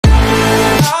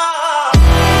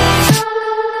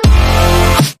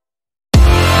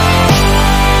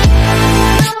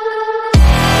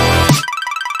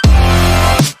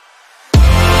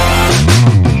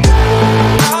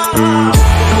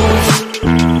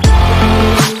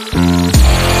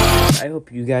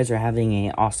guys are having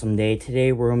an awesome day.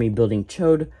 Today we're going to be building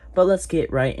chod, but let's get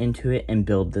right into it and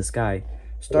build this guy.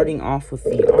 Starting off with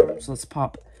the arms, let's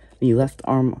pop the left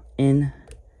arm in,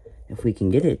 if we can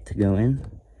get it to go in.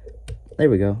 There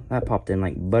we go, that popped in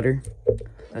like butter.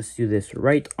 Let's do this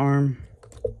right arm.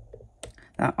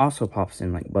 That also pops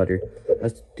in like butter.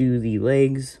 Let's do the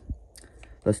legs.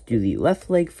 Let's do the left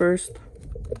leg first.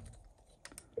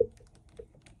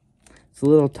 It's a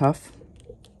little tough,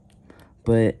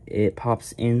 but it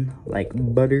pops in like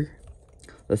butter.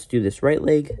 Let's do this right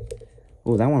leg.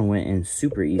 Oh, that one went in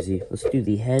super easy. Let's do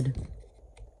the head.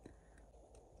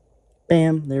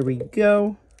 Bam, there we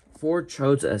go. For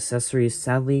chod's accessories,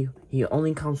 sadly, he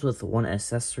only comes with one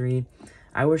accessory.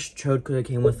 I wish chod could have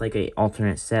came with like a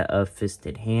alternate set of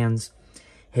fisted hands,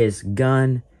 his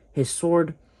gun, his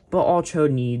sword, but all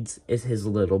chod needs is his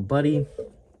little buddy.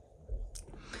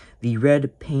 The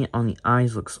red paint on the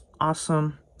eyes looks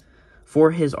awesome.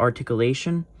 For his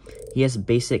articulation, he has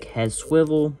basic head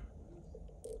swivel.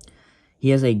 He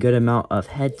has a good amount of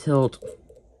head tilt.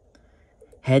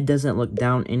 Head doesn't look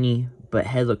down any, but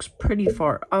head looks pretty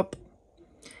far up.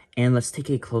 And let's take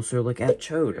a closer look at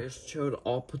chod. Here's chod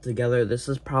all put together. This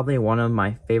is probably one of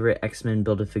my favorite X-Men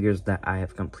Build-A-Figures that I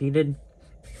have completed.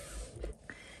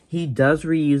 He does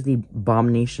reuse the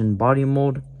Abomination body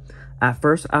mold. At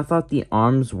first, I thought the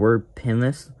arms were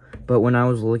pinless, but when I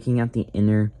was looking at the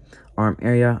inner arm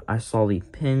area, I saw the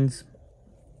pins.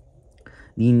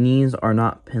 The knees are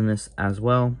not pinless as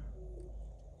well.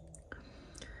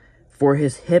 For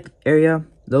his hip area,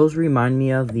 those remind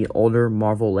me of the older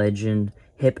Marvel Legend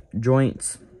hip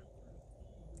joints.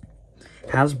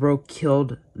 Hasbro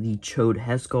killed the chod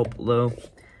head sculpt low.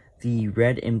 The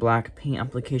red and black paint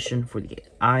application for the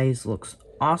eyes looks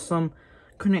awesome.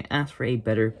 Couldn't ask for a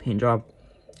better paint job.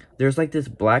 There's like this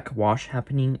black wash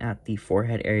happening at the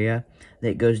forehead area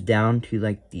that goes down to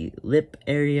like the lip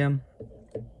area,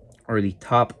 or the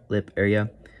top lip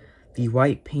area. The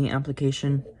white paint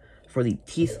application for the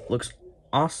teeth looks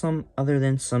awesome, other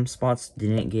than some spots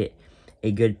didn't get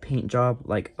a good paint job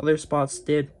like other spots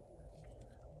did.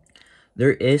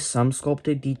 There is some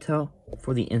sculpted detail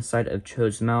for the inside of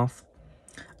chod's mouth.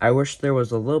 I wish there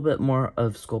was a little bit more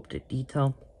of sculpted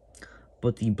detail,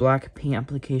 but the black paint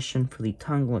application for the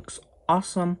tongue looks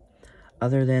awesome,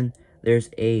 other than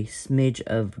there's a smidge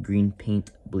of green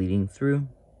paint bleeding through.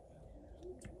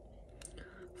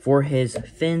 For his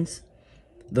fins,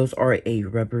 those are a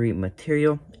rubbery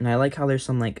material, and I like how there's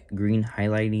some like green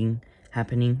highlighting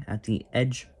happening at the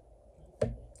edge.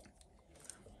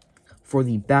 For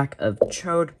the back of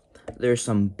chod, there's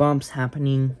some bumps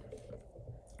happening.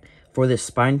 For this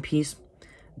spine piece,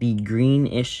 the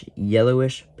greenish,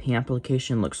 yellowish paint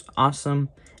application looks awesome.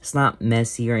 It's not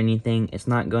messy or anything. It's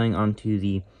not going onto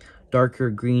the darker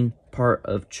green part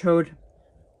of chod.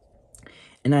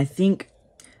 And I think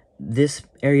this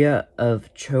area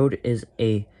of chod is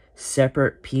a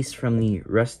separate piece from the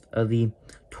rest of the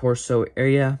torso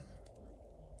area,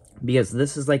 because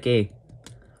this is like a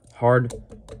hard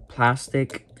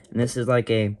plastic and this is like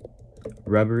a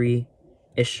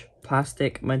rubbery-ish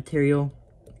plastic material.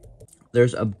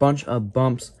 There's a bunch of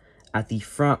bumps at the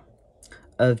front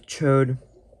of chod.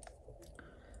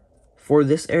 For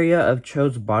this area of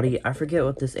chod's body, I forget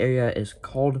what this area is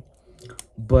called,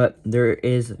 but there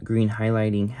is green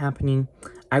highlighting happening.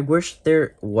 I wish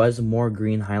there was more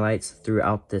green highlights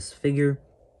throughout this figure.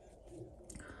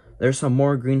 There's some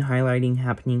more green highlighting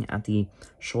happening at the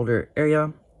shoulder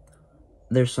area.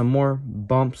 There's some more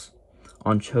bumps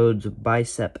on chod's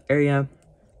bicep area.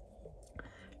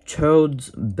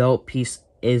 Chod's belt piece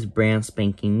is brand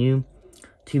spanking new.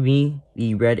 To me,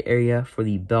 the red area for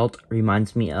the belt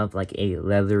reminds me of like a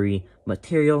leathery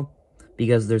material,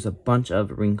 because there's a bunch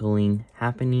of wrinkling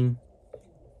happening.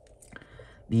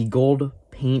 The gold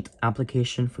paint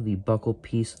application for the buckle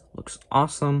piece looks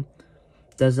awesome.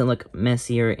 Doesn't look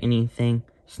messy or anything.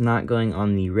 It's not going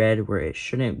on the red where it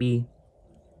shouldn't be.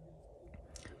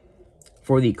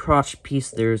 For the crotch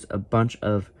piece, there's a bunch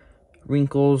of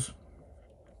wrinkles.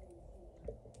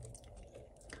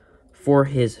 For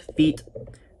his feet,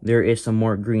 there is some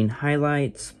more green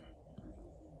highlights.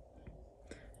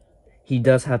 He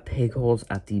does have peg holes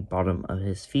at the bottom of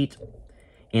his feet.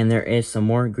 And there is some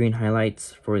more green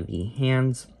highlights for the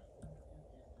hands.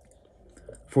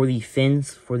 For the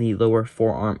fins, for the lower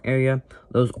forearm area,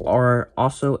 those are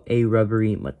also a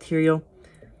rubbery material.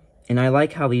 And I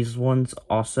like how these ones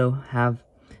also have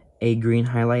a green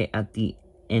highlight at the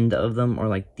end of them, or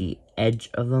like the edge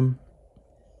of them.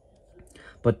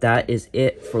 But that is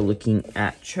it for looking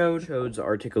at chod. Chod's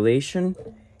articulation,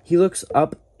 he looks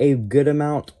up a good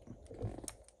amount.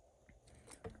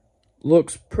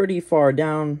 Looks pretty far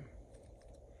down.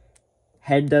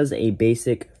 head does a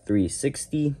basic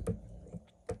 360.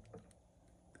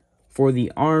 For the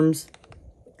arms,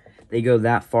 they go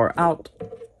that far out.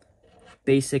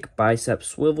 Basic bicep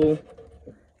swivel.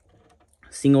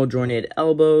 Single jointed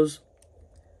elbows.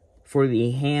 For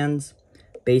the hands,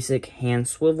 basic hand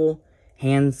swivel.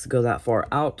 Hands go that far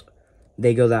out.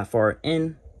 They go that far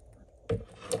in.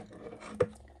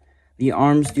 The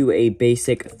arms do a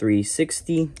basic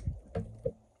 360.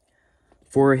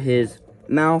 For his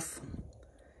mouth,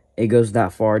 it goes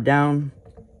that far down.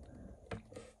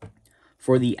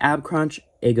 For the ab crunch,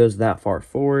 it goes that far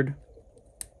forward.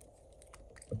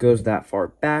 Goes that far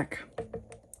back.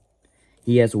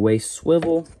 He has waist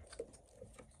swivel.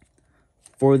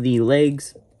 For the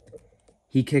legs,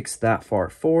 he kicks that far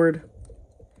forward.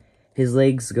 His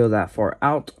legs go that far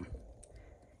out.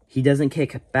 He doesn't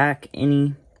kick back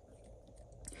any.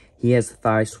 He has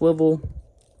thigh swivel.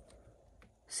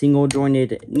 Single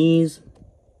jointed knees.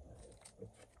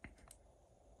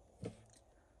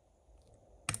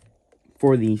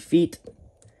 For the feet,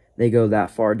 they go that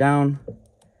far down,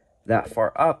 that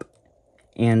far up,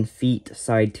 and feet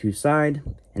side to side.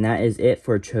 And that is it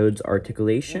for chod's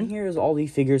articulation. And here's all the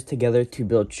figures together to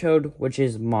build chod, which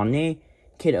is Monet,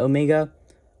 Kid Omega,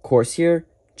 Corsair,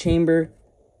 Chamber,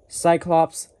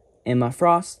 Cyclops, Emma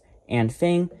Frost, and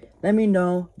Fang. Let me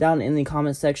know down in the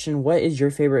comment section what is your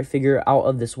favorite figure out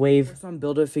of this wave. For some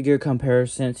Build-A-Figure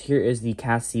comparisons, here is the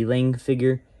Cassie Lang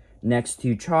figure next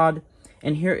to Chod.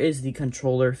 And here is the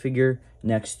controller figure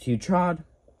next to Chod.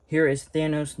 Here is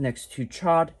Thanos next to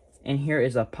Chod. And here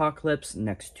is Apocalypse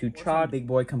next to Chod. Big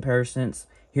boy comparisons.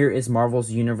 Here is Marvel's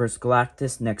Universe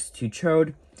Galactus next to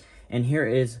Chod. And here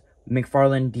is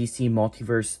McFarlane DC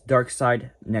Multiverse Darkseid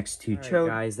next to Chod.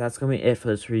 Guys, that's going to be it for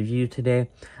this review today.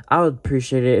 I would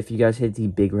appreciate it if you guys hit the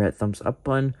big red thumbs up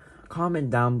button.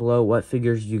 Comment down below what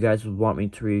figures you guys would want me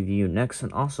to review next.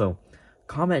 And also,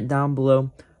 comment down below,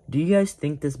 do you guys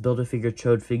think this Build-A-Figure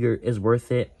chod figure is worth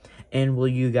it? And will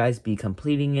you guys be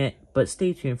completing it? But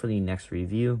stay tuned for the next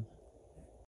review.